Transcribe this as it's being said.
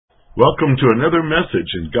Welcome to another message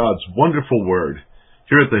in God's wonderful Word.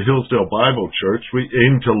 Here at the Hillsdale Bible Church, we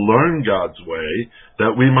aim to learn God's way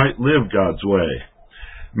that we might live God's way.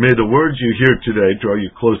 May the words you hear today draw you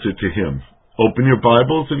closer to Him. Open your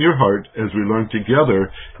Bibles and your heart as we learn together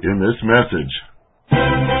in this message.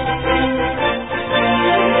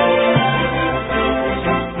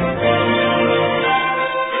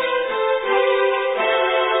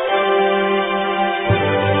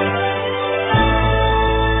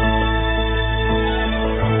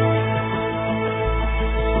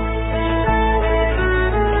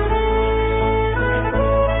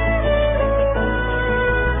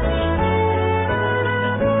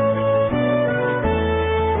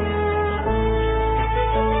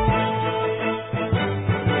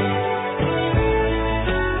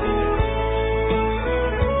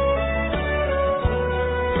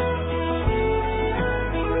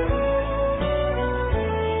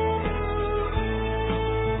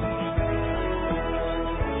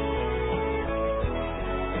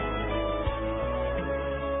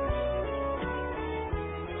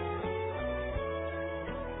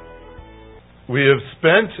 We have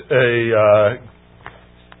spent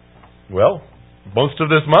most of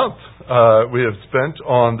this month, we have spent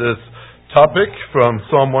on this topic from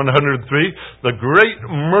Psalm 103, the great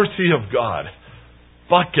mercy of God.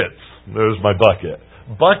 Buckets, there's my bucket.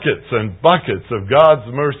 Buckets and buckets of God's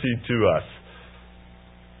mercy to us.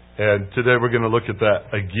 And today we're going to look at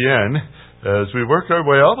that again as we work our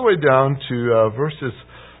way all the way down to verses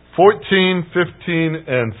 14, 15,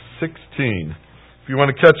 and 16. If you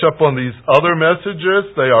want to catch up on these other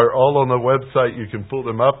messages, they are all on the website. You can pull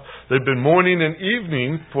them up. They've been morning and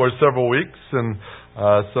evening for several weeks, and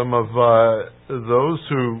some of those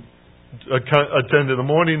who attend in the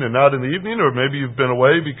morning and not in the evening, or maybe you've been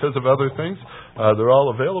away because of other things, they're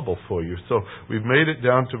all available for you. So we've made it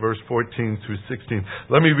down to verse 14 through 16.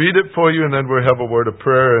 Let me read it for you, and then we'll have a word of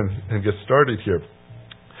prayer and get started here.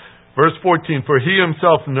 Verse 14, "For He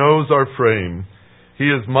Himself knows our frame. He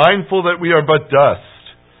is mindful that we are but dust.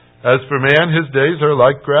 As for man, his days are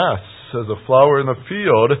like grass. As a flower in the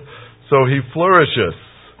field, so he flourishes.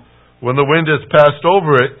 When the wind has passed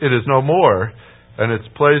over it, it is no more, and its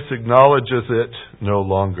place acknowledges it no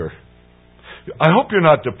longer." I hope you're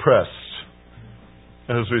not depressed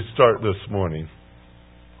as we start this morning.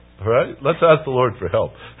 All right? Let's ask the Lord for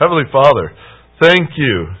help. Heavenly Father, thank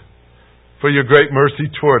you for your great mercy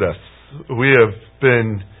toward us. We have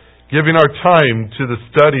been giving our time to the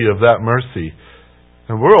study of that mercy.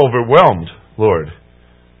 And we're overwhelmed, Lord,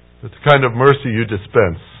 with the kind of mercy you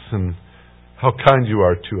dispense and how kind you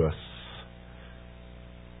are to us.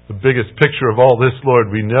 The biggest picture of all this,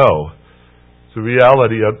 Lord, we know is the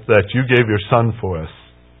reality of that you gave your Son for us.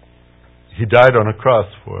 He died on a cross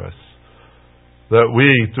for us, that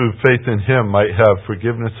we, through faith in Him, might have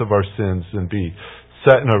forgiveness of our sins and be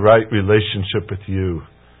set in a right relationship with you.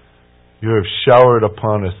 You have showered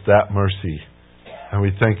upon us that mercy, and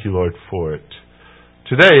we thank you, Lord, for it.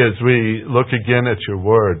 Today, as we look again at your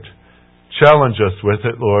word, challenge us with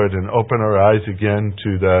it, Lord, and open our eyes again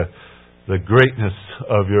to the greatness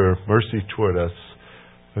of your mercy toward us.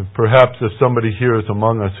 And perhaps if somebody here is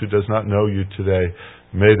among us who does not know you today,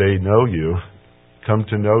 may they know you, come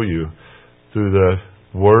to know you through the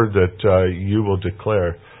word that you will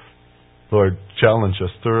declare. Lord, challenge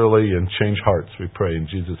us thoroughly and change hearts, we pray in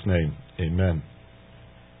Jesus' name. Amen.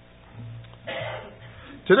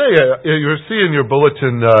 Today, you'll see in your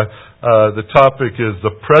bulletin, the topic is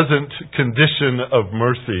the present condition of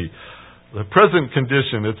mercy. The present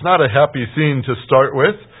condition. It's not a happy scene to start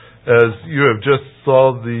with, as you have just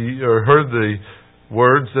heard the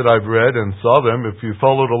words that I've read and saw them, if you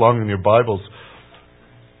followed along in your Bibles.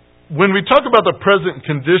 When we talk about the present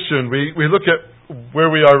condition, we look at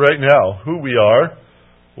where we are right now, who we are,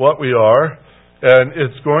 what we are, and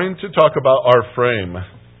it's going to talk about our frame.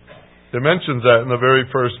 It mentions that in the very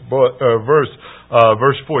first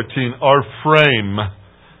verse 14, our frame.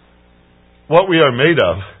 What we are made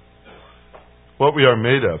of. What we are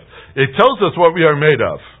made of. It tells us what we are made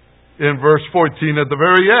of in verse 14 at the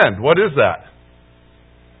very end. What is that?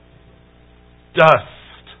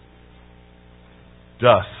 Dust.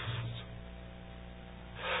 Dust.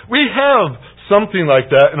 We have something like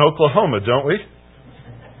that in Oklahoma, don't we?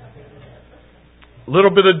 A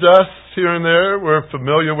little bit of dust here and there. We're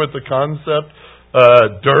familiar with the concept.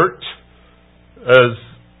 Dirt, as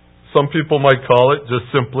some people might call it, just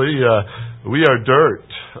simply, we are dirt.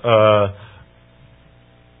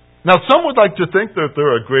 Now, some would like to think that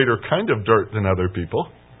they're a greater kind of dirt than other people.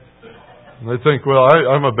 And they think, well,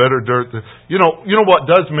 I'm a better dirt. You know what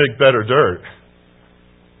does make better dirt?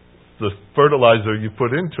 The fertilizer you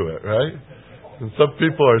put into it, right? And some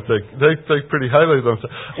people they think pretty highly of themselves.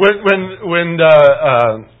 When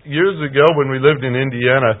years ago when we lived in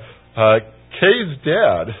Indiana, Kay's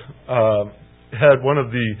dad had one of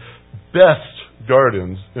the best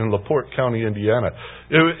gardens in LaPorte County, Indiana.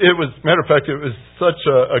 It was, matter of fact, it was such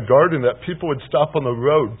a garden that people would stop on the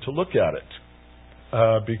road to look at it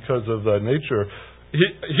because of the nature.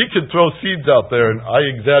 He could throw seeds out there, and I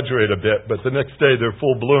exaggerate a bit, but the next day they're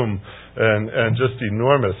full bloom and just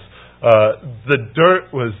enormous. The dirt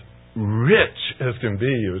was rich as can be.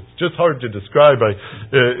 It was just hard to describe.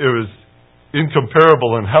 It was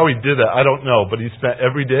incomparable, and how he did that, I don't know, but he spent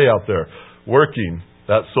every day out there working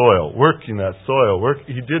that soil.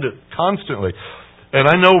 He did it constantly. And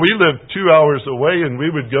I know we lived 2 hours away, and we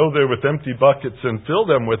would go there with empty buckets and fill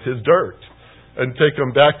them with his dirt and take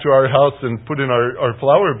them back to our house and put in our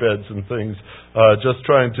flower beds and things, just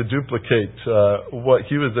trying to duplicate what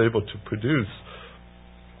he was able to produce.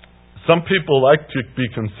 Some people like to be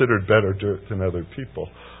considered better dirt than other people.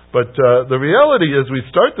 But the reality is, we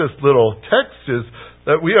start this little text is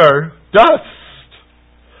that we are dust.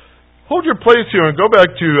 Hold your place here and go back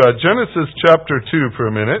to Genesis chapter 2 for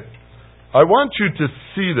a minute. I want you to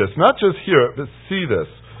see this, not just hear it, but see this.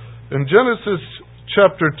 In Genesis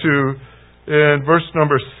chapter 2, in verse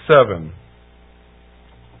number 7.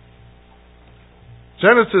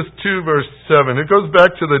 Genesis 2, verse 7. It goes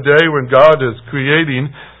back to the day when God is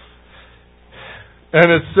creating.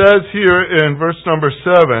 And it says here in verse number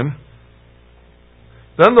 7,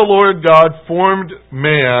 "Then the Lord God formed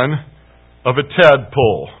man of a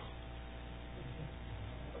tadpole."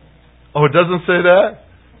 Oh, it doesn't say that?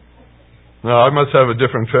 No, I must have a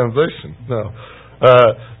different translation. No.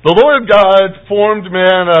 The Lord God formed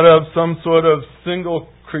man out of some sort of single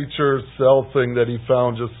creature cell thing that he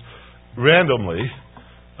found just randomly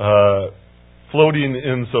floating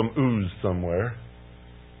in some ooze somewhere.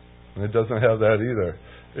 And it doesn't have that either.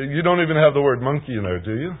 You don't even have the word monkey in there,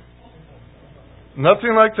 do you?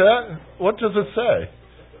 Nothing like that? What does it say?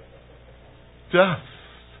 Dust.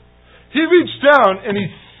 He reached down and he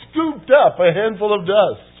scooped up a handful of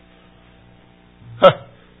dust.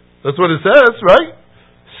 That's what it says, right?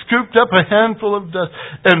 Scooped up a handful of dust.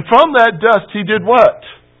 And from that dust he did what?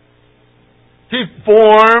 He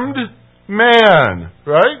formed man,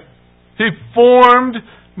 right? He formed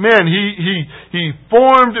man. He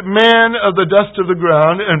formed man of the dust of the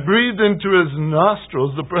ground and breathed into his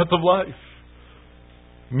nostrils the breath of life.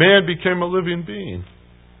 Man became a living being.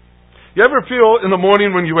 You ever feel in the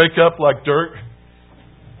morning when you wake up like dirt?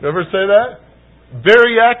 You ever say that?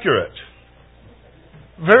 Very accurate.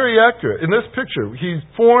 Very accurate. In this picture, he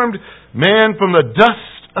formed man from the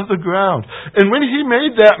dust of the ground. And when he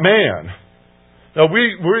made that man, now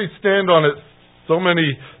we stand on it so many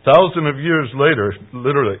thousands of years later,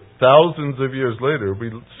 literally thousands of years later,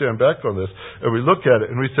 we stand back on this and we look at it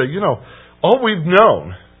and we say, all we've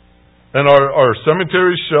known, and our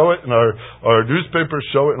cemeteries show it, and our newspapers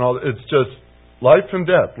show it, and all, it's just life and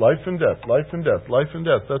death, life and death, life and death, life and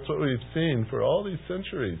death. That's what we've seen for all these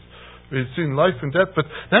centuries. We've seen life and death, but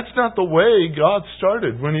that's not the way God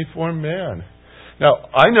started when He formed man. Now,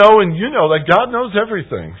 I know and you know that God knows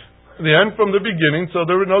everything. The end from the beginning, so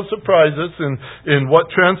there were no surprises in what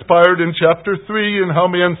transpired in chapter 3 and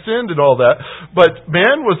how man sinned and all that. But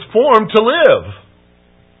man was formed to live.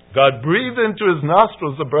 God breathed into his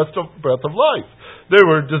nostrils the breath of life. They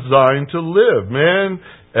were designed to live. Man,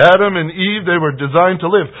 Adam and Eve, they were designed to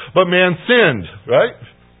live. But man sinned, right?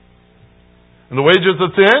 And the wages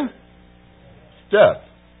of sin? Death.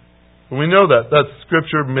 And we know that. That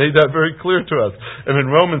Scripture made that very clear to us. And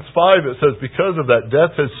in Romans 5 it says, because of that,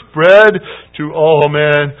 death has spread to all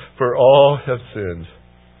men, for all have sinned.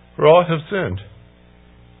 For all have sinned.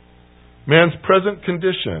 Man's present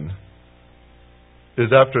condition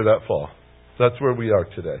is after that fall. That's where we are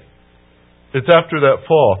today. It's after that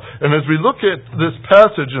fall. And as we look at this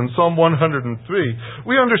passage in Psalm 103,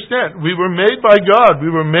 we understand we were made by God.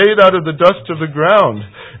 We were made out of the dust of the ground.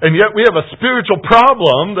 And yet we have a spiritual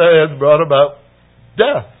problem that has brought about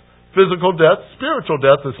death. Physical death, spiritual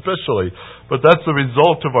death especially. But that's the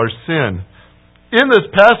result of our sin. In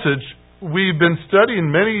this passage, we've been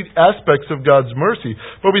studying many aspects of God's mercy.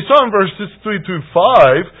 But we saw in verses 3 through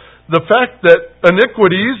 5 the fact that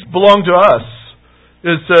iniquities belong to us.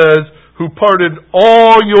 It says, who parted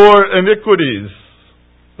all your iniquities.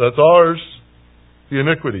 That's ours. The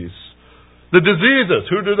iniquities. The diseases,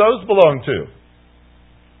 who do those belong to?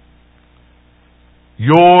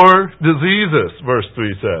 Your diseases, verse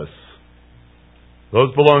 3 says.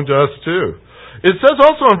 Those belong to us too. It says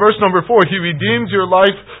also in verse number 4, He redeems your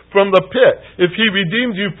life from the pit. If He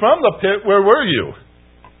redeemed you from the pit, where were you?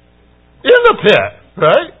 In the pit,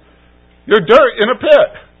 right? You're dirt in a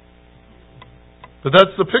pit. But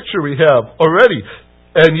that's the picture we have already.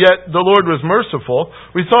 And yet the Lord was merciful.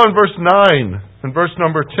 We saw in verse 9 and verse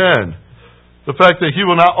number 10, the fact that He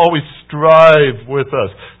will not always strive with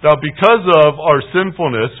us. Now, because of our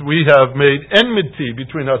sinfulness, we have made enmity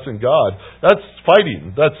between us and God. That's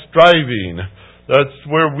fighting. That's striving. That's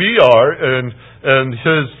where we are. And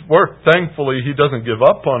His work, thankfully, He doesn't give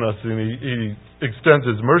up on us, and He extends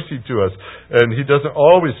His mercy to us. And He doesn't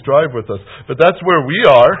always strive with us. But that's where we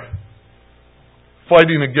are,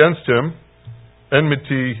 fighting against Him,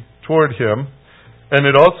 enmity toward Him. And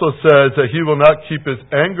it also says that He will not keep His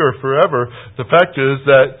anger forever. The fact is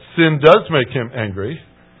that sin does make Him angry.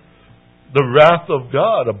 The wrath of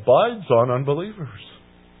God abides on unbelievers.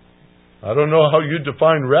 I don't know how you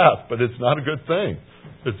define wrath, but it's not a good thing.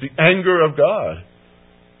 It's the anger of God.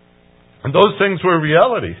 And those things were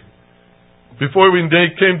reality. Before we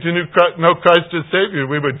came to know Christ as Savior,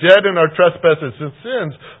 we were dead in our trespasses and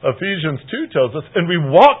sins, Ephesians 2 tells us, and we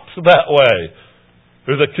walked that way.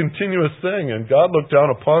 There's a continuous thing, and God looked down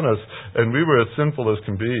upon us, and we were as sinful as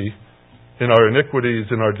can be in our iniquities,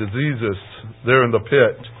 in our diseases, there in the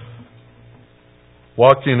pit,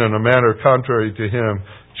 walking in a manner contrary to Him,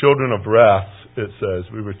 children of wrath, it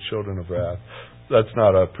says. We were children of wrath. That's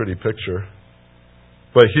not a pretty picture.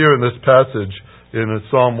 But here in this passage, in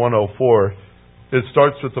Psalm 104, it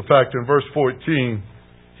starts with the fact in verse 14,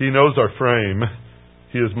 He knows our frame.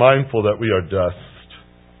 He is mindful that we are dust.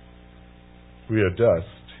 We are dust.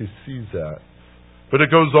 He sees that. But it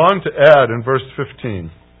goes on to add in verse 15,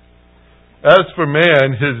 as for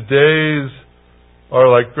man, his days are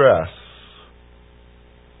like grass.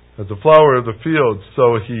 As the flower of the field,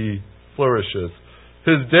 so he flourishes.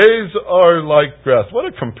 His days are like grass. What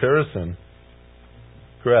a comparison.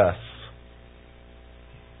 Grass.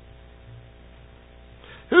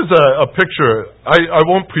 Here's a picture. I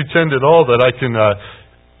won't pretend at all that I can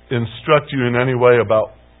instruct you in any way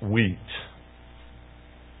about wheat.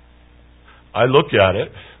 I look at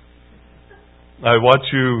it, I watch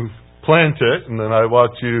you plant it, and then I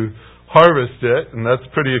watch you harvest it, and that's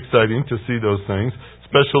pretty exciting to see those things,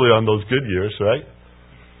 especially on those good years, right?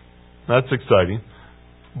 That's exciting.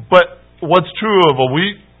 But what's true of a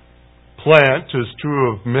wheat plant is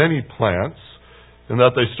true of many plants, in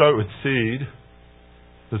that they start with seed.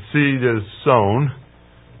 The seed is sown,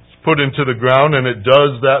 it's put into the ground, and it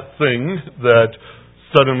does that thing that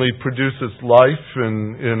suddenly produces life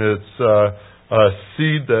in its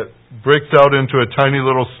seed that breaks out into a tiny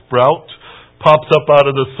little sprout, pops up out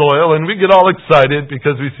of the soil, and we get all excited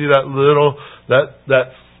because we see that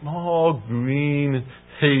small green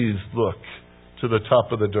haze look to the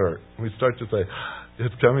top of the dirt. We start to say,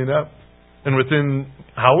 it's coming up. And within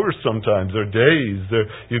hours sometimes, or days,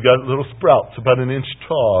 you've got little sprouts about an inch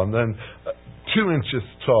tall, and then 2 inches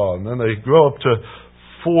tall, and then they grow up to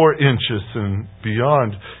 4 inches and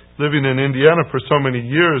beyond. Living in Indiana for so many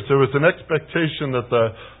years, there was an expectation that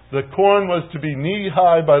the corn was to be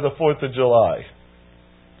knee-high by the 4th of July.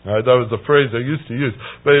 That was the phrase they used to use.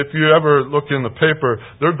 But if you ever look in the paper,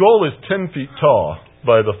 their goal is 10 feet tall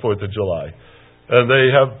by the 4th of July. And they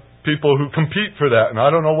have people who compete for that, and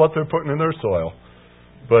I don't know what they're putting in their soil.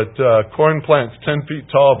 But corn plants 10 feet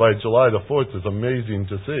tall by July the 4th is amazing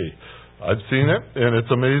to see. I've seen it, and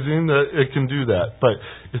it's amazing that it can do that. But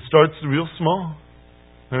it starts real small,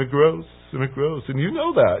 and it grows, and it grows. And you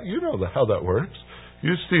know that. You know how that works.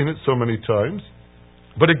 You've seen it so many times.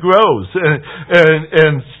 But it grows.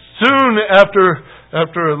 And soon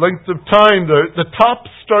after a length of time, the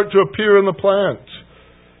tops start to appear in the plant.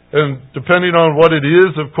 And depending on what it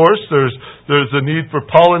is, of course, there's a need for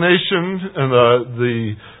pollination and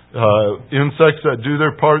the insects that do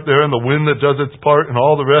their part there, and the wind that does its part, and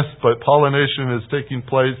all the rest. But pollination is taking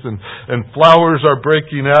place, and flowers are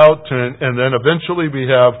breaking out, and then eventually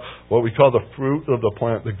we have what we call the fruit of the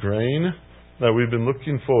plant, the grain that we've been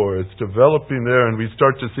looking for. It's developing there, and we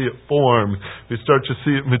start to see it form. We start to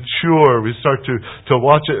see it mature. We start to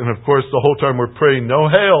watch it, and of course, the whole time we're praying,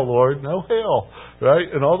 "No hail, Lord, no hail," right?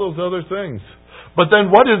 And all those other things. But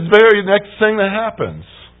then what is the very next thing that happens?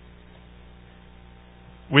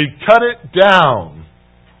 We cut it down,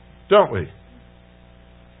 don't we?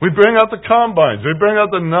 We bring out the combines. We bring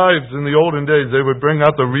out the knives. In the olden days, they would bring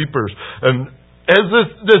out the reapers. And as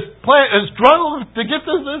this plant has struggled to get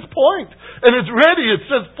to this point, and it's ready, it's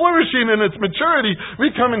just flourishing in its maturity,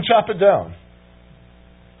 we come and chop it down.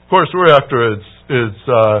 Of course, we're after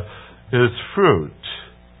its fruit.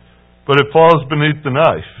 But it falls beneath the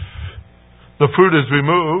knife. The fruit is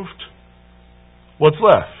removed. What's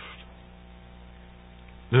left?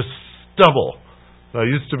 This stubble. That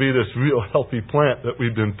used to be this real healthy plant that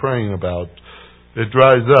we've been praying about. It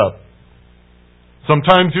dries up.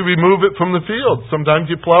 Sometimes you remove it from the field. Sometimes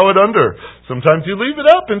you plow it under. Sometimes you leave it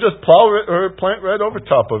up and just plow it or plant right over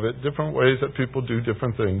top of it. Different ways that people do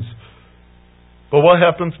different things. But what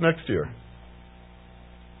happens next year?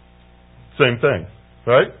 Same thing,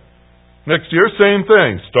 right? Next year, same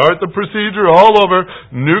thing. Start the procedure all over.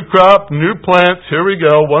 New crop, new plants. Here we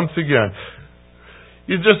go once again.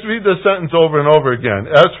 You just read this sentence over and over again.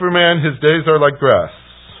 As for man, his days are like grass.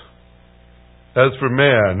 As for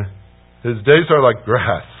man, his days are like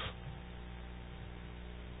grass.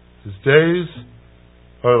 His days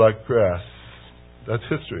are like grass. That's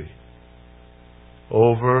history.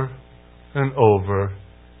 Over and over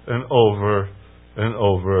and over and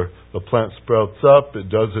over. The plant sprouts up. It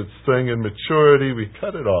does its thing in maturity. We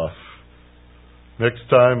cut it off. Next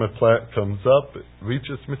time a plant comes up, it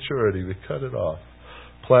reaches maturity. We cut it off.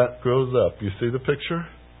 Plant grows up. You see the picture?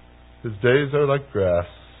 His days are like grass.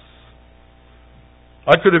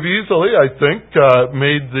 I could have easily, I think,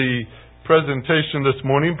 made the presentation this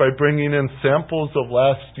morning by bringing in samples of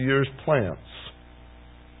last year's plants.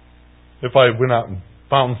 If I went out and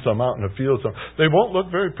found some out in the field, they won't look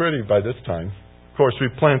very pretty by this time. Of course, we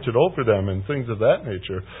planted over them and things of that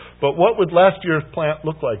nature. But what would last year's plant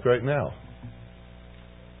look like right now?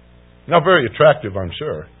 Not very attractive, I'm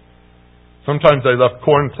sure. Sometimes they left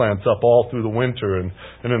corn plants up all through the winter, and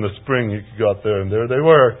in the spring you could go out there, and there they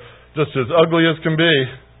were. Just as ugly as can be,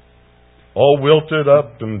 all wilted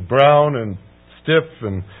up and brown and stiff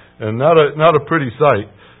and not a pretty sight.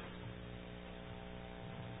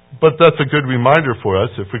 But that's a good reminder for us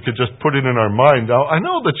if we could just put it in our mind. Now, I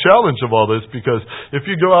know the challenge of all this because if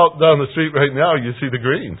you go out down the street right now, you see the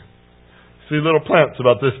green. See little plants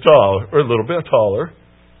about this tall or a little bit taller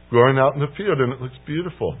growing out in the field, and it looks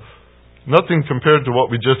beautiful. Nothing compared to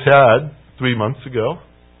what we just had 3 months ago.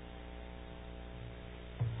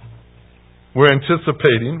 We're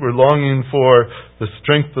anticipating, we're longing for the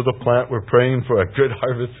strength of the plant. We're praying for a good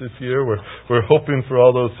harvest this year. We're hoping for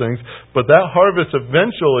all those things. But that harvest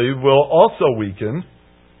eventually will also weaken.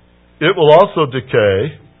 It will also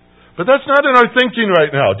decay. But that's not in our thinking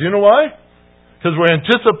right now. Do you know why? Because we're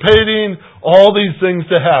anticipating all these things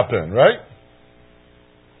to happen, right?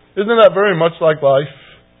 Isn't that very much like life?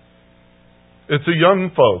 It's the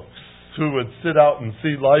young folks who would sit out and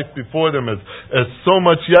see life before them as so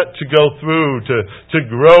much yet to go through, to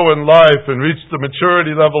grow in life and reach the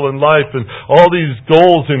maturity level in life, and all these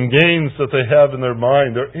goals and gains that they have in their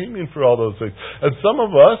mind. They're aiming for all those things. And some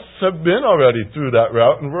of us have been already through that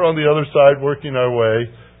route, and we're on the other side working our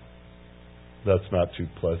way. That's not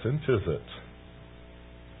too pleasant, is it?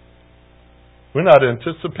 We're not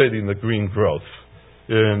anticipating the green growth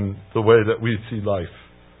in the way that we see life.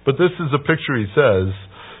 But this is a picture, he says.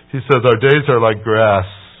 He says, our days are like grass.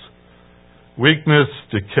 Weakness,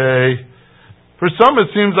 decay. For some,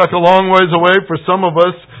 it seems like a long ways away. For some of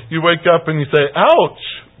us, you wake up and you say, ouch!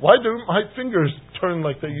 Why don't my fingers turn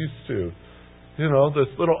like they used to? You know,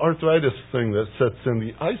 this little arthritis thing that sets in,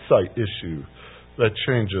 the eyesight issue that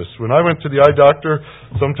changes. When I went to the eye doctor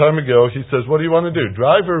some time ago, he says, what do you want to do,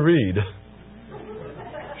 drive or read?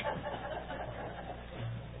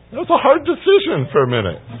 That was a hard decision for a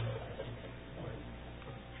minute.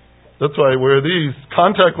 That's why I wear these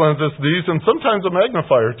contact lenses, and sometimes a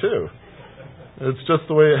magnifier too. It's just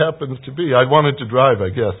the way it happens to be. I wanted to drive, I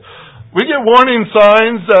guess. We get warning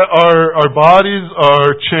signs that our bodies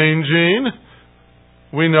are changing.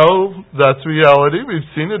 We know that's reality. We've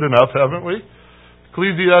seen it enough, haven't we?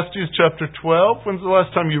 Ecclesiastes chapter 12. When's the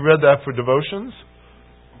last time you read that for devotions?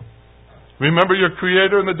 Remember your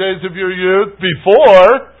Creator in the days of your youth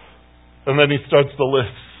before, and then he starts the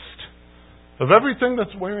list of everything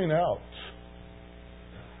that's wearing out.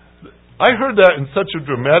 I heard that in such a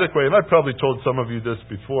dramatic way, and I probably told some of you this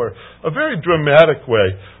before, a very dramatic way.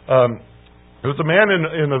 There was a man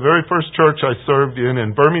in the very first church I served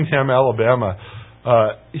in Birmingham, Alabama.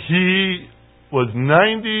 He was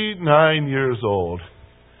 99 years old.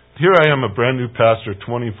 Here I am, a brand new pastor,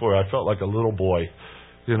 24. I felt like a little boy,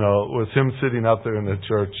 with him sitting out there in the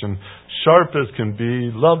church, and sharp as can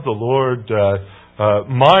be, loved the Lord,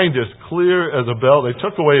 mind as clear as a bell. They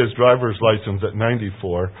took away his driver's license at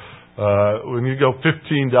 94. When you go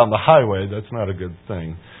 15 down the highway, that's not a good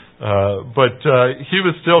thing. But he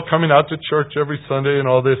was still coming out to church every Sunday and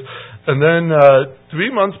all this. And then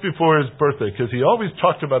 3 months before his birthday, because he always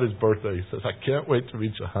talked about his birthday, he says, I can't wait to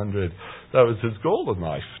reach 100. That was his goal in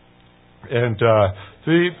life. And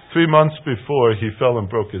 3 months before, he fell and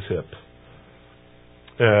broke his hip.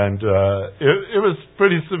 And it was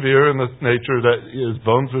pretty severe in the nature that his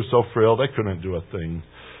bones were so frail they couldn't do a thing.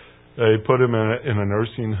 They put him in a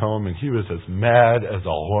nursing home, and he was as mad as a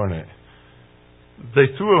hornet. they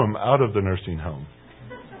threw him out of the nursing home.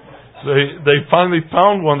 They finally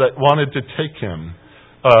found one that wanted to take him.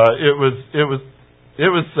 It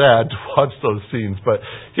was sad to watch those scenes, but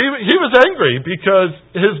he was angry because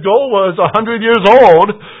his goal was 100 years old,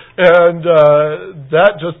 and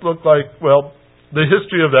that just looked like, well, the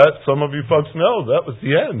history of that, some of you folks know, that was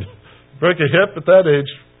the end. Break a hip at that age,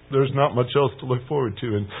 there's not much else to look forward to,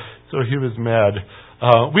 and so he was mad.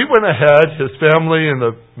 We went ahead, his family and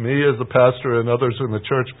me as the pastor and others in the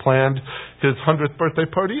church planned his 100th birthday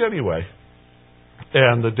party anyway.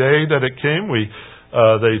 And the day that it came,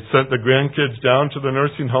 they sent the grandkids down to the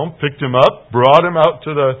nursing home, picked him up, brought him out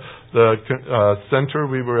to the center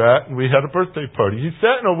we were at, and we had a birthday party. He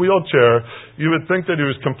sat in a wheelchair. You would think that he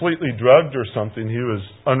was completely drugged or something. He was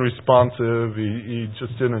unresponsive. He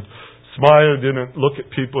just didn't smile, didn't look at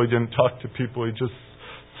people, he didn't talk to people. He just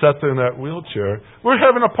sat there in that wheelchair. We're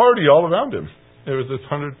having a party all around him. It was his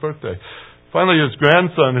 100th birthday. Finally, his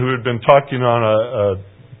grandson, who had been talking on a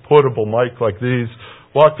portable mic like these,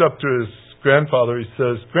 walked up to his grandfather. He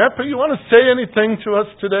says, "Grandpa, you want to say anything to us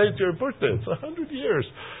today? It's your birthday. It's 100 years.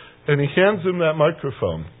 And he hands him that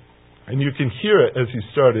microphone. And you can hear it as he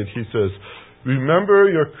started. He says, "Remember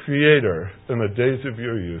your Creator in the days of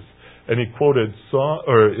your youth." And he quoted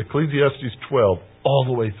Ecclesiastes 12 all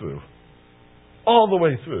the way through. All the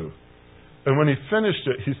way through. And when he finished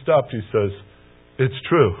it, he stopped. He says, "It's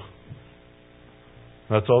true."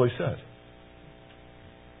 That's all he said.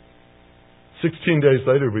 16 days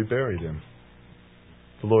later, we buried him.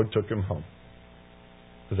 The Lord took him home.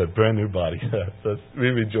 With a brand new body. We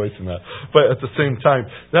rejoice in that. But at the same time,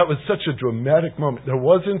 that was such a dramatic moment.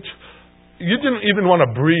 You didn't even want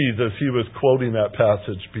to breathe as he was quoting that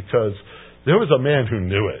passage, because there was a man who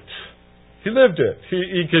knew it. He lived it.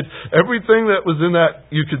 He could, everything that was in that,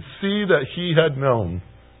 you could see that he had known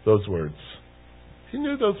those words. He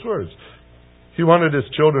knew those words. He wanted his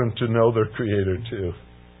children to know their Creator too.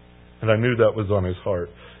 And I knew that was on his heart.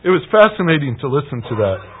 It was fascinating to listen to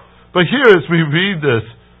that. But here as we read this,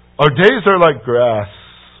 our days are like grass.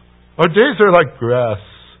 Our days are like grass.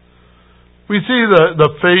 We see the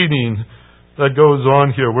fading that goes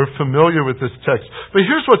on here. We're familiar with this text. But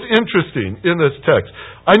here's what's interesting in this text.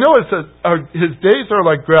 I know it says his days are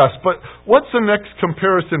like grass, but what's the next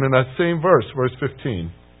comparison in that same verse, verse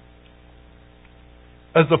 15?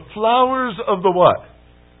 As the flowers of the what?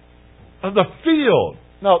 Of the field.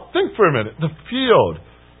 Now, think for a minute. The field.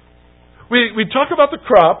 We talk about the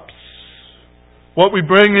crops, what we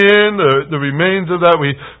bring in, the remains of that.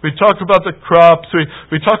 We talk about the crops.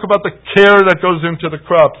 We talk about the care that goes into the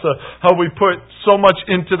crops. How we put so much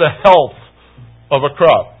into the health of a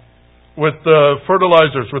crop. With the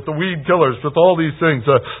fertilizers, with the weed killers, with all these things.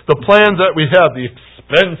 The plans that we have, the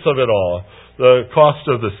expense of it all. The cost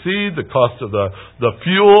of the seed, the cost of the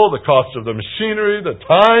fuel, the cost of the machinery, the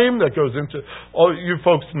time that goes into... All you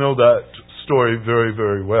folks know that story very,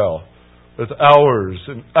 very well. With hours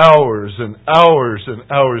and hours and hours and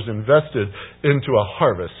hours invested into a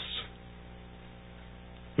harvest.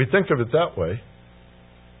 We think of it that way.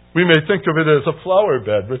 We may think of it as a flower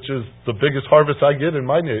bed, which is the biggest harvest I get in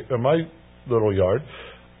my little yard.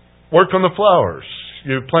 Work on the flowers.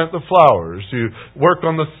 You plant the flowers. You work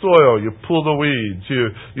on the soil. You pull the weeds.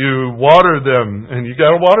 You water them, and you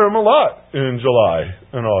got to water them a lot in July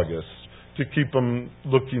and August to keep them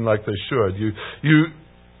looking like they should.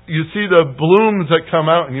 You see the blooms that come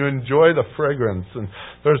out, and you enjoy the fragrance. And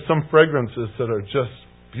there's some fragrances that are just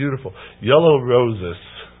beautiful. Yellow roses,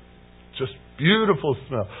 just beautiful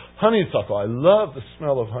smell. Honeysuckle, I love the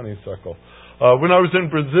smell of honeysuckle. When I was in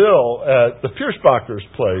Brazil at the Piersbacher's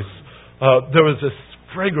place, there was this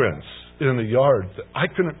fragrance in the yard that I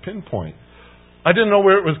couldn't pinpoint. I didn't know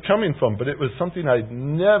where it was coming from, but it was something I'd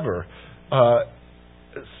never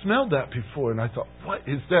smelled that before. And I thought, what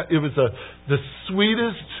is that? It was the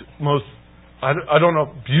sweetest, most, I don't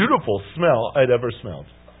know, beautiful smell I'd ever smelled.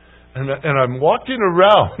 And I'm walking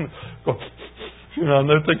around, and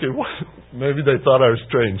they're thinking, what? Maybe they thought I was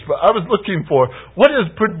strange. But I was looking for, what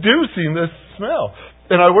is producing this smell?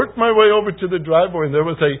 And I worked my way over to the driveway, and there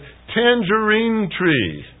was a tangerine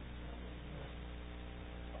tree.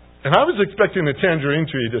 And I was expecting a tangerine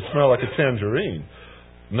tree to smell like a tangerine,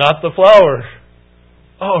 not the flower.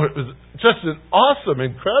 Oh, it was just an awesome,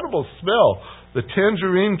 incredible smell. The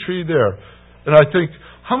tangerine tree there. And I think,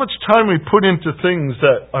 how much time we put into things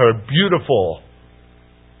that are beautiful,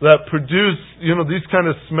 that produce, these kind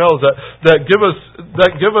of smells that give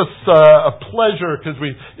us a pleasure because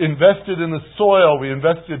we invested in the soil, we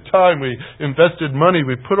invested time, we invested money,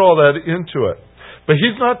 we put all that into it. But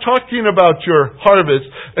he's not talking about your harvest,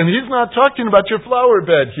 and he's not talking about your flower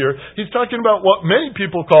bed here. He's talking about what many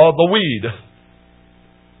people call the weed.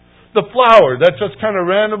 the flower that just kind of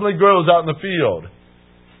randomly grows out in the field.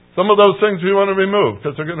 Some of those things we want to remove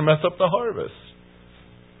because they're going to mess up the harvest.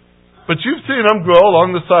 But you've seen them grow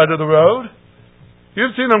along the side of the road.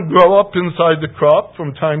 You've seen them grow up inside the crop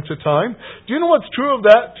from time to time. Do you know what's true of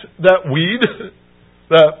that weed,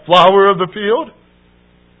 that flower of the field?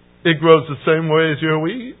 It grows the same way as your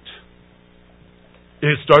wheat.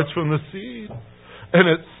 It starts from the seed, and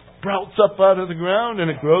it sprouts up out of the ground, and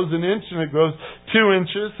it grows an inch, and it grows 2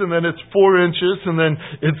 inches, and then it's 4 inches, and then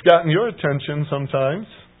it's gotten your attention sometimes.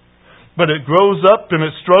 But it grows up and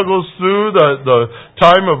it struggles through the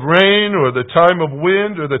time of rain or the time of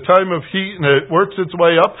wind or the time of heat, and it works its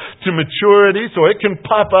way up to maturity so it can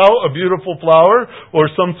pop out a beautiful flower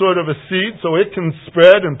or some sort of a seed so it can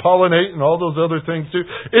spread and pollinate and all those other things too.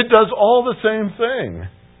 It does all the same thing.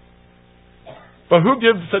 But who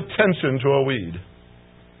gives attention to a weed?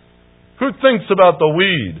 Who thinks about the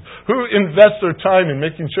weed? Who invests their time in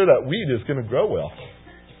making sure that weed is going to grow well?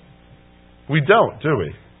 We don't, do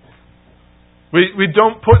we? We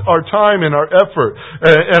don't put our time and our effort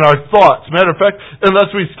and our thoughts. Matter of fact, unless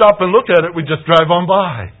we stop and look at it, we just drive on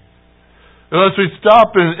by. Unless we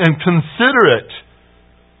stop and consider it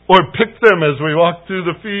or pick them as we walk through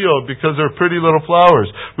the field because they're pretty little flowers.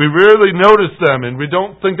 We rarely notice them and we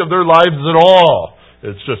don't think of their lives at all.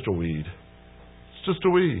 It's just a weed. It's just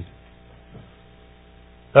a weed.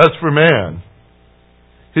 As for man,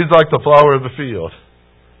 he's like the flower of the field.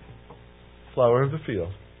 Flower of the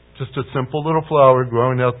field. Just a simple little flower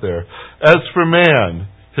growing out there. As for man,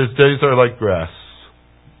 his days are like grass.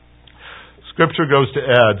 Scripture goes to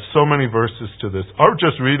add so many verses to this. I'll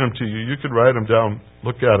just read them to you. You could write them down,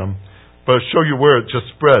 look at them. But I'll show you where it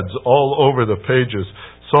just spreads all over the pages.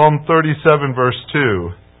 Psalm 37, verse 2.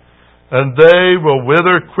 And they will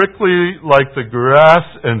wither quickly like the grass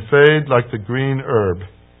and fade like the green herb.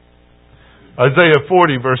 Isaiah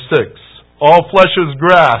 40, verse 6. All flesh is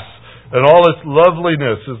grass, and all its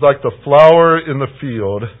loveliness is like the flower in the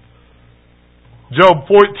field. Job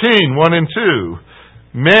 14, 1 and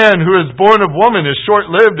 2. Man who is born of woman is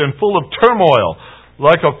short-lived and full of turmoil.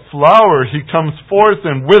 Like a flower he comes forth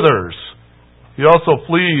and withers. He also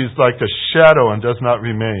flees like a shadow and does not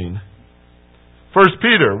remain. 1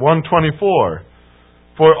 Peter 1:24.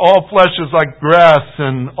 For all flesh is like grass,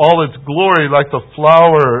 and all its glory like the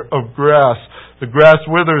flower of grass. The grass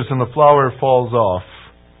withers and the flower falls off.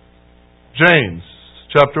 James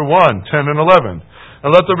chapter 1, 10 and 11. And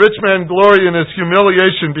let the rich man glory in his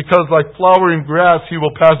humiliation, because like flowering grass he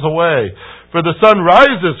will pass away. For the sun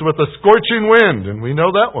rises with a scorching wind, and we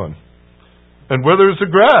know that one, and withers the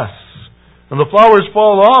grass, and the flowers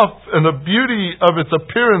fall off, and the beauty of its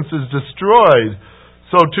appearance is destroyed.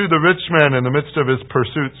 So too the rich man in the midst of his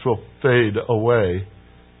pursuits will fade away.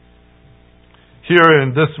 Here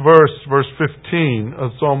in this verse, verse 15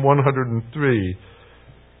 of Psalm 103,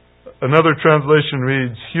 another translation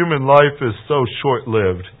reads, human life is so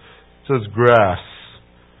short-lived. It says grass.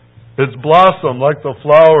 Its blossom like the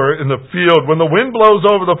flower in the field. When the wind blows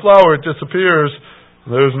over the flower, it disappears.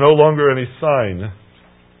 There's no longer any sign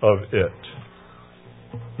of it.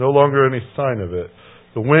 No longer any sign of it.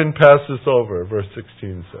 The wind passes over, verse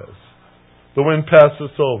 16 says. The wind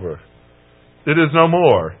passes over. It is no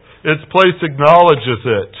more. Its place acknowledges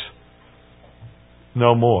it.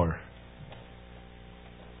 No more.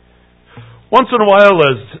 Once in a while,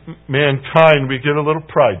 as mankind, we get a little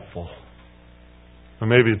prideful. Or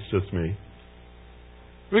maybe it's just me.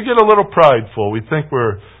 We get a little prideful. We think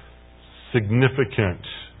we're significant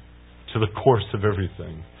to the course of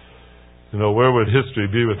everything. You know, where would history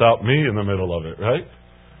be without me in the middle of it, right?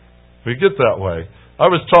 We get that way. I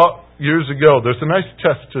was taught years ago, there's a nice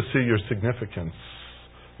test to see your significance.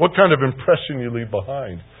 What kind of impression you leave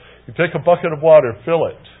behind. You take a bucket of water, fill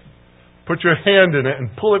it. Put your hand in it and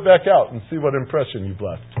pull it back out and see what impression you've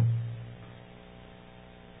left.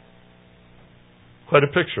 Quite a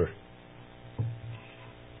picture.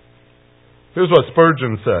 Here's what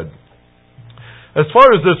Spurgeon said. As far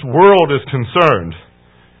as this world is concerned,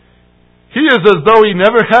 he is as though he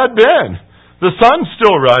never had been. The sun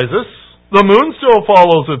still rises. The moon still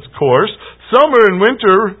follows its course. Summer and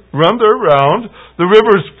winter run their round. The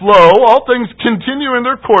rivers flow. All things continue in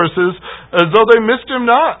their courses as though they missed him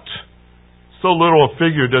not. So little a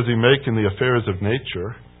figure does he make in the affairs of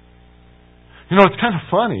nature. You know, it's kind of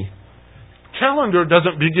funny. Calendar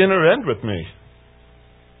doesn't begin or end with me.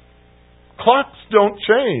 Clocks don't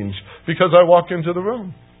change because I walk into the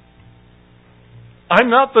room.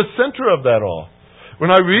 I'm not the center of that all.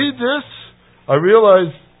 When I read this, I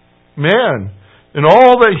realize, man, in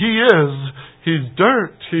all that he is, he's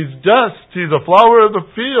dirt, he's dust, he's a flower of the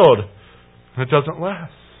field. And it doesn't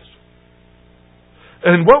last.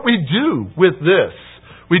 And what we do with this,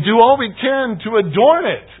 we do all we can to adorn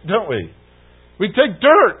it, don't we? We take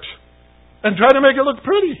dirt and try to make it look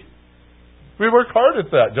pretty. We work hard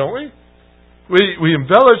at that, don't we? We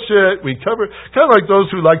embellish it, we cover it. Kind of like those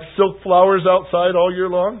who like silk flowers outside all year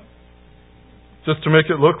long, just to make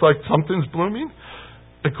it look like something's blooming.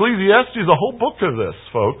 Ecclesiastes is a whole book of this,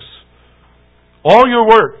 folks. All your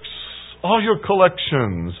works, all your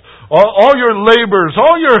collections, all your labors,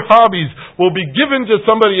 all your hobbies will be given to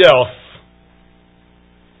somebody else.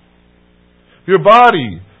 Your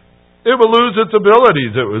body, it will lose its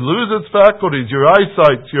abilities. It will lose its faculties. Your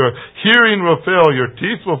eyesight, your hearing will fail. Your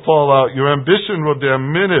teeth will fall out. Your ambition will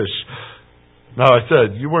diminish. Now, I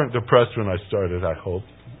said, you weren't depressed when I started, I hope.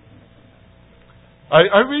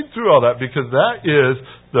 I read through all that because that is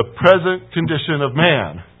the present condition of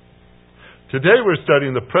man. Today we're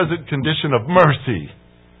studying the present condition of mercy.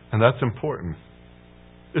 And that's important.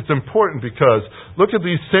 It's important because look at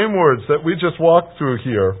these same words that we just walked through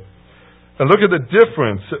here. And look at the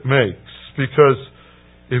difference it makes. Because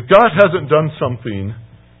if God hasn't done something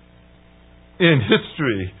in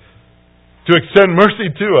history to extend mercy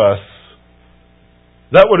to us,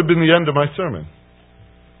 that would have been the end of my sermon.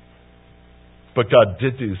 But God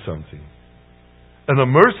did do something. And the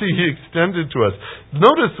mercy He extended to us.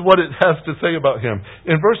 Notice what it has to say about Him.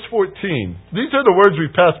 In verse 14, these are the words we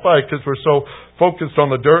pass by because we're so focused on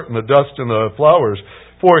the dirt and the dust and the flowers.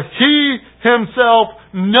 For He Himself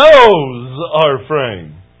knows our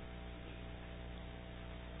frame.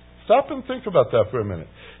 Stop and think about that for a minute.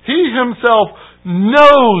 He Himself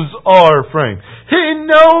knows our frame. He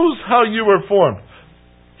knows how you were formed.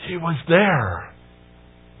 He was there.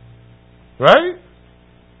 Right?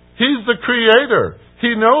 He's the Creator.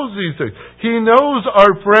 He knows these things. He knows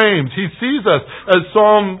our frames. He sees us. As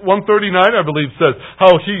Psalm 139, I believe, says,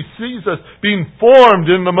 how He sees us being formed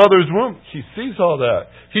in the mother's womb. He sees all that.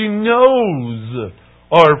 He knows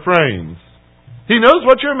our frames. He knows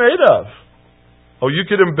what you're made of. Oh, you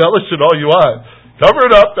can embellish it all you want. Cover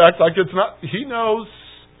it up, act like it's not. He knows.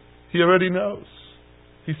 He already knows.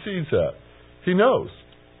 He sees that. He knows.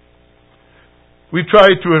 We try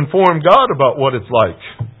to inform God about what it's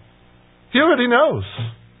like. He already knows.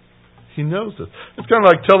 He knows it. It's kind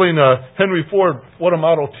of like telling Henry Ford what a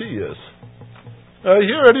Model T is.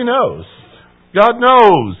 He already knows. God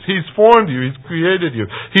knows. He's formed you. He's created you.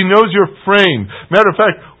 He knows your frame. Matter of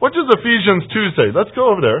fact, what does Ephesians 2 say? Let's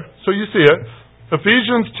go over there so you see it.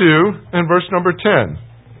 Ephesians 2 and verse number 10.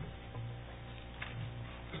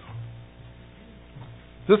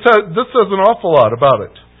 This says an awful lot about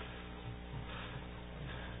it.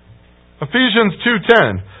 Ephesians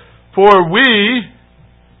 2:10. For we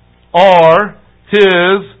are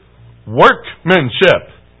His workmanship.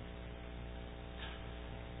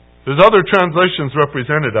 There's other translations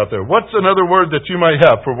represented out there. What's another word that you might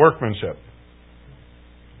have for workmanship?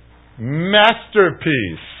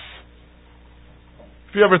 Masterpiece.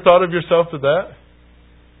 Have you ever thought of yourself as that?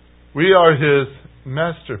 We are His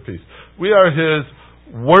masterpiece. We are His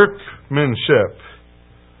workmanship.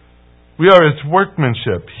 We are His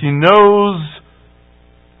workmanship. He knows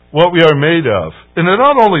what we are made of. And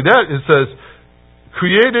not only that, it says,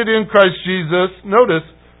 created in Christ Jesus, notice,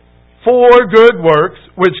 for good works,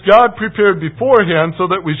 which God prepared beforehand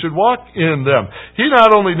so that we should walk in them. He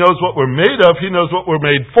not only knows what we're made of, He knows what we're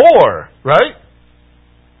made for, right?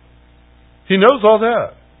 He knows all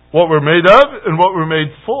that. What we're made of and what we're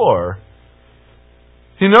made for.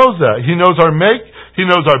 He knows that. He knows our make. He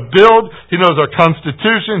knows our build. He knows our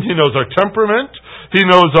constitution. He knows our temperament. He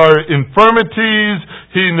knows our infirmities.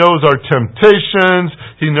 He knows our temptations.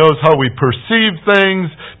 He knows how we perceive things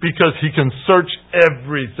because He can search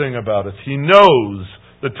everything about us. He knows,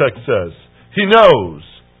 the text says. He knows.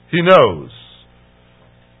 He knows.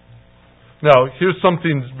 Now, here's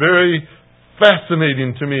something very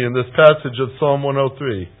fascinating to me in this passage of Psalm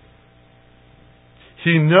 103.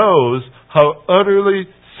 He knows how utterly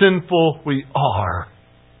sinful we are.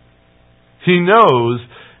 He knows,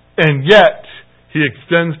 and yet He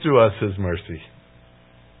extends to us His mercy.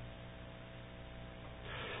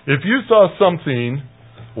 If you saw something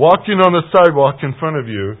walking on the sidewalk in front of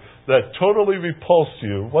you that totally repulsed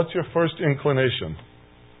you, what's your first inclination?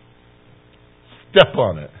 Step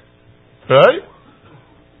on it. Right?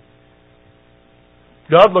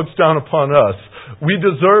 God looks down upon us. We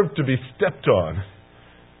deserve to be stepped on.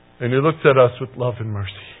 And He looks at us with love and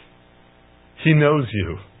mercy. He knows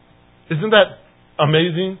you. Isn't that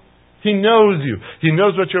amazing? He knows you. He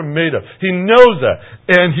knows what you're made of. He knows that.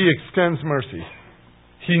 And He extends mercy.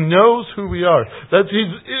 He knows who we are.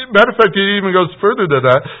 Matter of fact, it even goes further than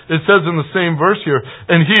that. It says in the same verse here,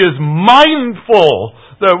 and He is mindful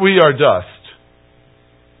that we are dust.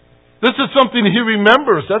 This is something He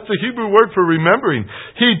remembers. That's the Hebrew word for remembering.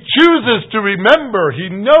 He chooses to remember. He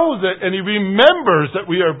knows it, and He remembers that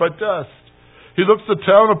we are but dust. He looks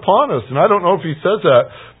down upon us, and I don't know if He says that,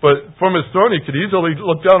 but from His throne He could easily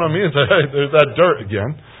look down on me and say, hey, there's that dirt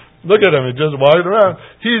again. Look at Him, He's just walking around.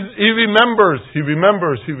 He remembers, He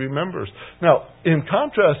remembers, He remembers. Now, in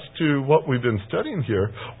contrast to what we've been studying here,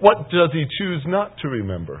 what does He choose not to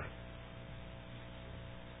remember?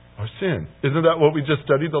 Our sin. Isn't that what we just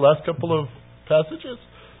studied the last couple of passages?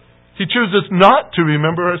 He chooses not to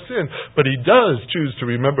remember our sin, but He does choose to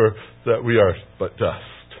remember that we are but dust.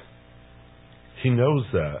 He knows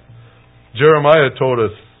that. Jeremiah told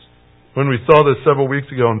us, when we saw this several weeks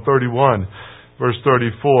ago in 31, verse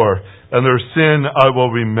 34, and their sin I will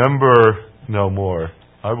remember no more.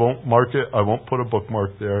 I won't mark it. I won't put a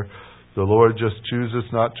bookmark there. The Lord just chooses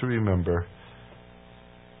not to remember.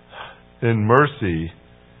 In mercy,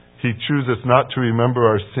 He chooses not to remember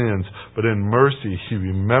our sins, but in mercy, He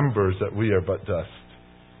remembers that we are but dust.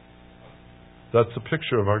 That's a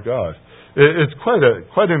picture of our God. It's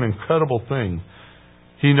quite an incredible thing.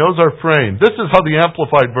 He knows our frame. This is how the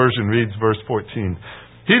Amplified Version reads verse 14.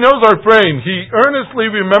 He knows our frame. He earnestly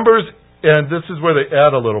remembers, and this is where they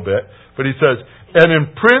add a little bit, but he says, and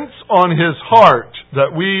imprints on His heart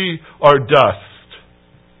that we are dust.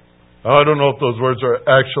 I don't know if those words are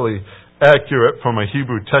actually accurate from a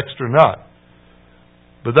Hebrew text or not.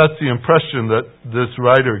 But that's the impression that this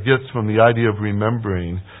writer gets from the idea of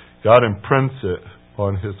remembering. God imprints it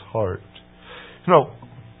on his heart. You know,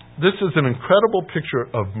 this is an incredible picture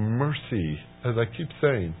of mercy, as I keep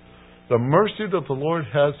saying. The mercy that the Lord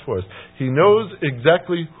has for us. He knows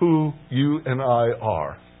exactly who you and I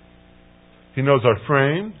are. He knows our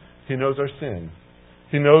frame. He knows our sin.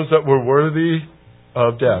 He knows that we're worthy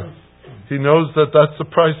of death. He knows that that's the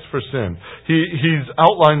price for sin. He's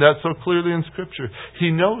outlined that so clearly in Scripture.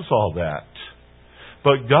 He knows all that.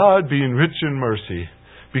 But God, being rich in mercy,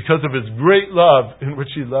 because of His great love in which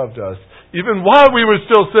He loved us, even while we were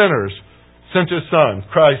still sinners, sent His Son,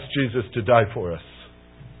 Christ Jesus, to die for us.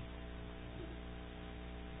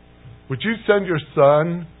 Would you send your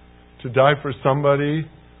Son to die for somebody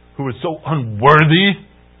who is so unworthy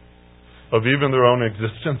of even their own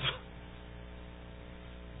existence?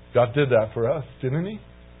 God did that for us, didn't He?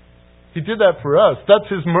 He did that for us.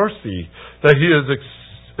 That's His mercy that He has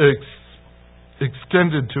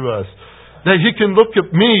extended to us. That He can look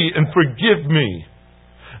at me and forgive me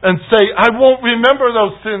and say, I won't remember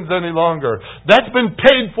those sins any longer. That's been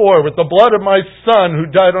paid for with the blood of my Son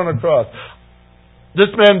who died on a cross.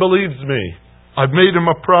 This man believes me. I've made him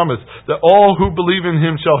a promise that all who believe in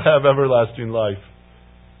Him shall have everlasting life.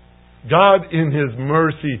 God in His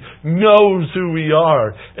mercy knows who we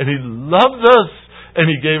are, and He loves us, and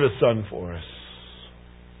He gave His Son for us.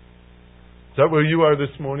 Is that where you are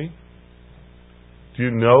this morning? Do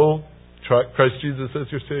you know Christ Jesus as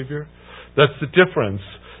your Savior? That's the difference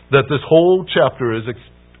that this whole chapter is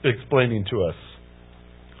explaining to us.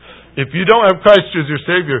 If you don't have Christ as your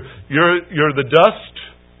Savior, you're the dust.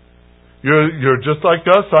 You're just like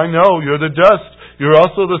us. I know, you're the dust. You're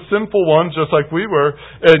also the sinful ones, just like we were.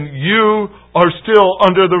 And you are still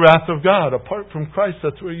under the wrath of God. Apart from Christ,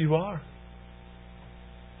 that's where you are.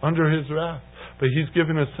 Under His wrath. But He's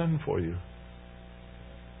given His Son for you.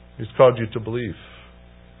 He's called you to believe.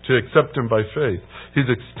 To accept Him by faith. He's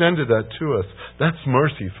extended that to us. That's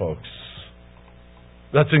mercy, folks.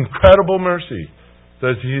 That's incredible mercy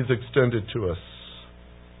that He's extended to us.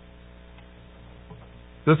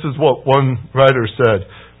 This is what one writer said.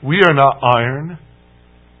 We are not iron.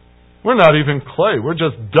 We're not even clay. We're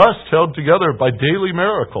just dust held together by daily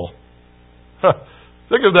miracle.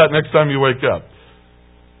 Think of that next time you wake up.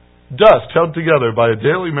 Dust held together by a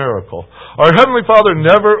daily miracle. Our Heavenly Father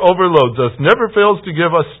never overloads us, never fails to give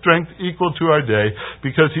us strength equal to our day,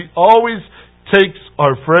 because He always takes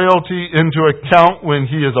our frailty into account when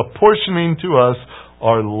He is apportioning to us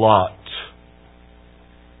our lot.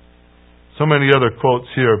 So many other quotes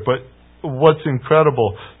here, but what's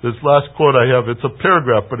incredible, this last quote I have, it's a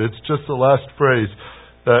paragraph, but it's just the last phrase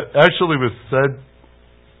that actually was said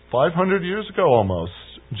 500 years ago almost.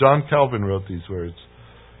 John Calvin wrote these words.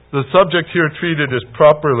 The subject here treated is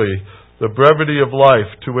properly the brevity of life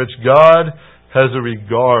to which God has a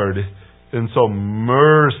regard in so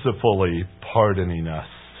mercifully pardoning us.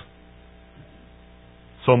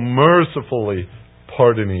 So mercifully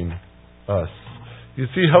pardoning us. You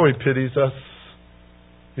see how He pities us?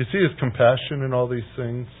 You see His compassion in all these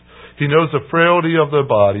things? He knows the frailty of the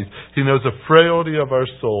bodies. He knows the frailty of our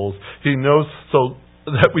souls. He knows so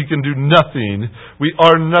that we can do nothing. We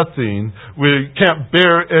are nothing. We can't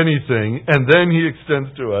bear anything. And then He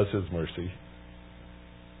extends to us His mercy.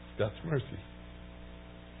 That's mercy.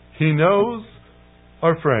 He knows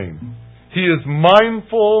our frame. He is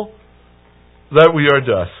mindful that we are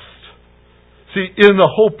dust. See, in the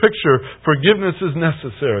whole picture, forgiveness is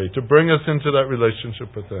necessary to bring us into that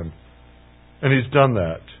relationship with Him. And He's done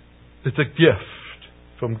that. It's a gift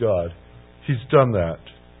from God. He's done that.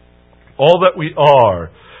 All that we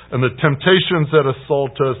are, and the temptations that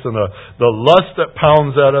assault us, and the lust that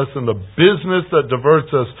pounds at us, and the business that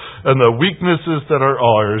diverts us, and the weaknesses that are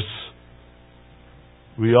ours,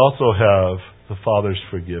 we also have the Father's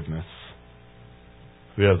forgiveness.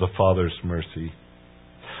 We have the Father's mercy.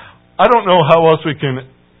 I don't know how else we can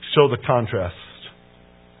show the contrast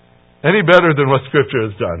any better than what Scripture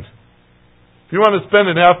has done. If you want to spend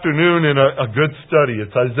an afternoon in a good study,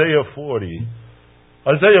 it's Isaiah 40.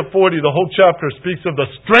 Isaiah 40, the whole chapter speaks of the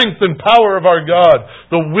strength and power of our God,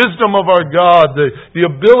 the wisdom of our God, the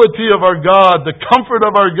ability of our God, the comfort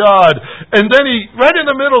of our God. And then He, right in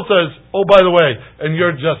the middle, says, oh, by the way, and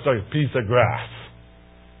you're just a piece of grass.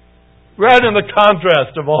 Right in the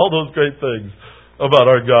contrast of all those great things about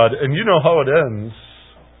our God. And you know how it ends.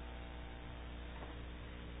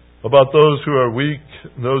 About those who are weak,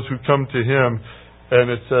 those who come to Him. And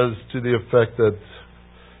it says to the effect that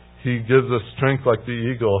He gives us strength like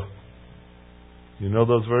the eagle. You know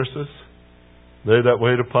those verses? They that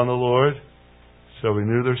wait upon the Lord shall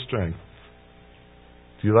renew their strength.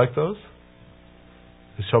 Do you like those?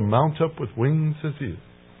 They shall mount up with wings as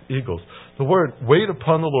eagles. The word wait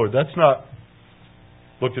upon the Lord, that's not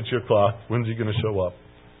look at your clock, when's He going to show up?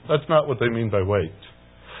 That's not what they mean by wait.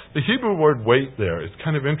 The Hebrew word wait there is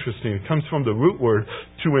kind of interesting. It comes from the root word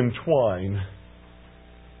to entwine.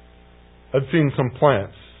 I've seen some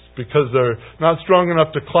plants, because they're not strong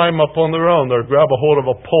enough to climb up on their own, they'll grab a hold of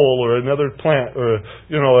a pole or another plant or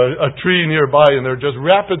a tree nearby, and they'll just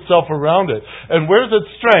wrap itself around it. And where's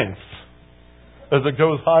its strength as it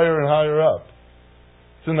goes higher and higher up?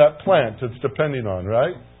 It's in that plant it's depending on,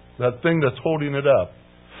 right? That thing that's holding it up.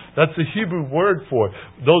 That's the Hebrew word for it.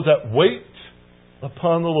 Those that wait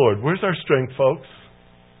upon the Lord. Where's our strength, folks?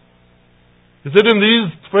 Is it in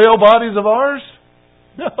these frail bodies of ours?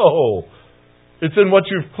 No. It's in what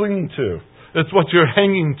you've clinged to. It's what you're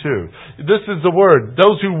hanging to. This is the word.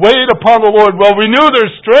 Those who wait upon the Lord will renew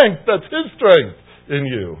their strength. That's His strength in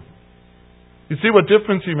you. You see what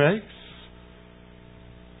difference He makes?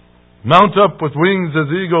 Mount up with wings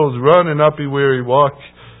as eagles, run and not be weary, walk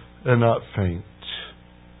and not faint.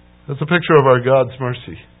 That's a picture of our God's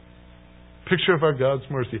mercy. Picture of our God's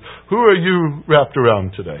mercy. Who are you wrapped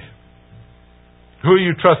around today? Who are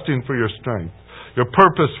you trusting for your strength? Your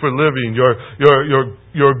purpose for living,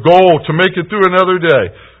 your goal to make it through another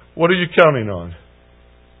day. What are you counting on?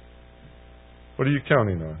 What are you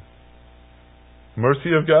counting on?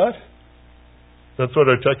 Mercy of God? That's what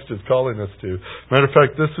our text is calling us to. Matter of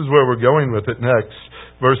fact, this is where we're going with it next.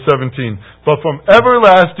 Verse 17. But from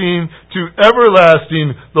everlasting to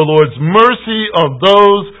everlasting, the Lord's mercy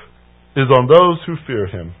is on those who fear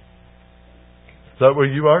Him. Is that where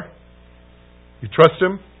you are? You trust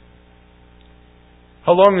Him?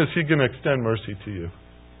 How long is He going to extend mercy to you?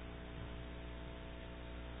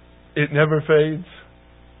 It never fades.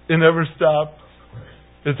 It never stops.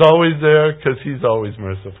 It's always there because He's always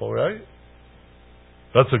merciful, right?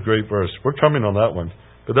 That's a great verse. We're coming on that one.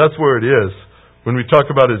 But that's where it is when we talk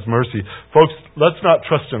about His mercy. Folks, let's not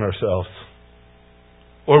trust in ourselves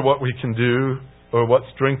or what we can do or what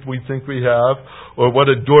strength we think we have or what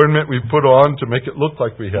adornment we put on to make it look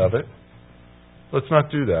like we have it. Let's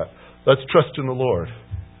not do that. Let's trust in the Lord,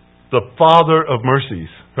 the Father of mercies,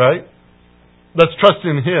 right? Let's trust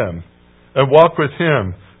in Him and walk with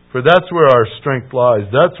Him, for that's where our strength lies.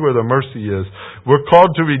 That's where the mercy is. We're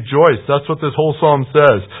called to rejoice. That's what this whole psalm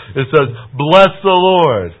says. It says, bless the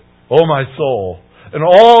Lord, O my soul, and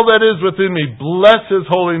all that is within me. Bless His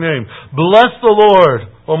holy name. Bless the Lord,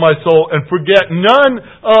 O my soul, and forget none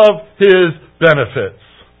of His benefits.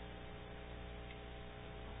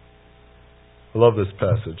 I love this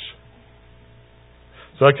passage.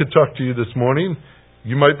 So I could talk to you this morning.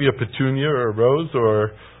 You might be a petunia or a rose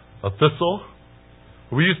or a thistle.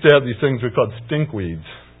 We used to have these things we called stinkweeds.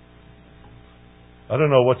 I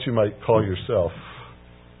don't know what you might call yourself.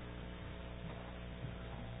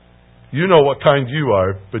 You know what kind you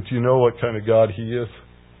are, but do you know what kind of God He is?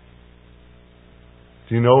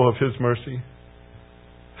 Do you know of His mercy?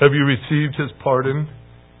 Have you received His pardon?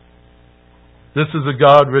 This is a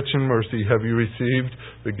God rich in mercy. Have you received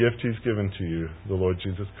the gift He's given to you, the Lord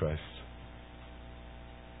Jesus Christ?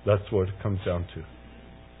 That's what it comes down to.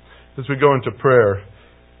 As we go into prayer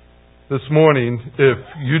this morning, if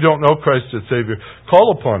you don't know Christ as Savior,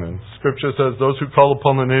 call upon Him. Scripture says those who call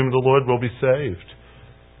upon the name of the Lord will be saved.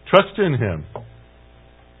 Trust in Him.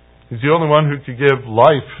 He's the only one who can give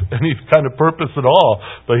life any kind of purpose at all.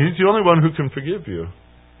 But He's the only one who can forgive you.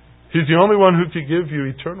 He's the only one who can give you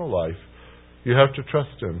eternal life. You have to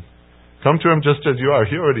trust Him. Come to Him just as you are.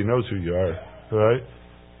 He already knows who you are. Right?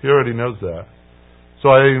 He already knows that. So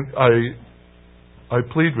I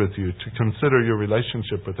plead with you to consider your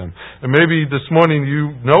relationship with Him. And maybe this morning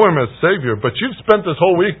you know Him as Savior, but you've spent this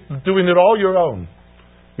whole week doing it all your own.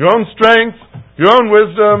 Your own strength, your own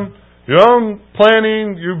wisdom, your own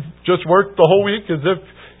planning. You've just worked the whole week as if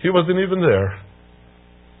He wasn't even there.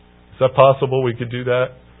 Is that possible we could do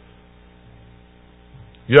that?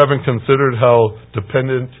 You haven't considered how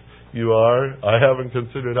dependent you are. I haven't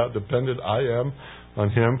considered how dependent I am on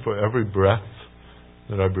Him for every breath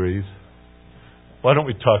that I breathe. Why don't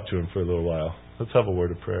we talk to Him for a little while? Let's have a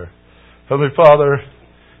word of prayer. Heavenly Father,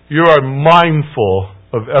 You are mindful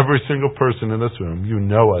of every single person in this room. You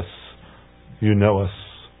know us. You know us.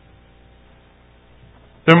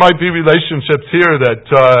 There might be relationships here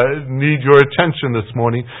that need Your attention this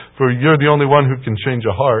morning, for You're the only one who can change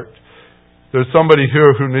a heart. There's somebody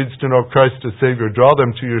here who needs to know Christ as Savior. Draw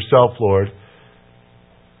them to Yourself, Lord.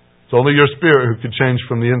 It's only Your Spirit who can change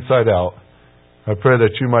from the inside out. I pray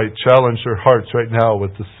that You might challenge their hearts right now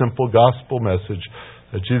with the simple gospel message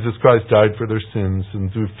that Jesus Christ died for their sins,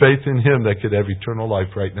 and through faith in Him they could have eternal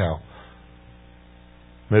life right now.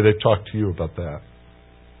 May they talk to You about that.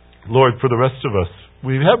 Lord, for the rest of us,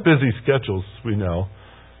 we have busy schedules, we know.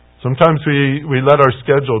 Sometimes we let our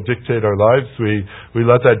schedule dictate our lives. We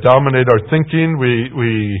let that dominate our thinking.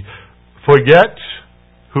 We forget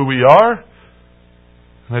who we are.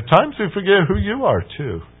 And at times we forget who You are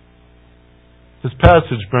too. This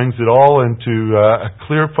passage brings it all into a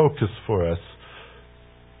clear focus for us.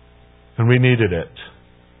 And we needed it.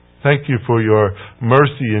 Thank You for Your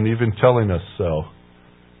mercy in even telling us so.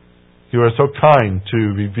 You are so kind to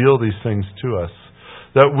reveal these things to us,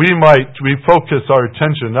 that we might refocus our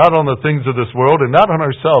attention not on the things of this world and not on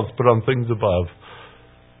ourselves, but on things above.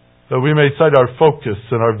 That we may set our focus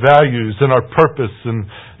and our values and our purpose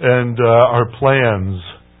and our plans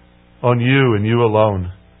on You and You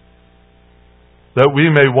alone. That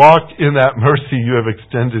we may walk in that mercy You have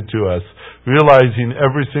extended to us, realizing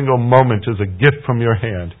every single moment is a gift from Your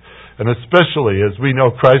hand. And especially as we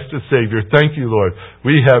know Christ as Savior, thank You, Lord.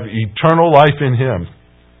 We have eternal life in Him.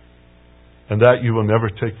 And that You will never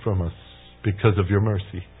take from us because of Your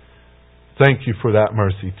mercy. Thank You for that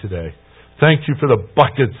mercy today. Thank You for the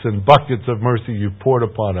buckets and buckets of mercy You poured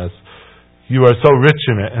upon us. You are so rich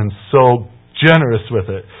in it and so generous with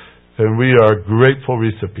it. And we are grateful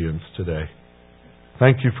recipients today.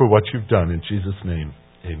 Thank You for what You've done. In Jesus' name,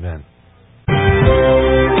 amen.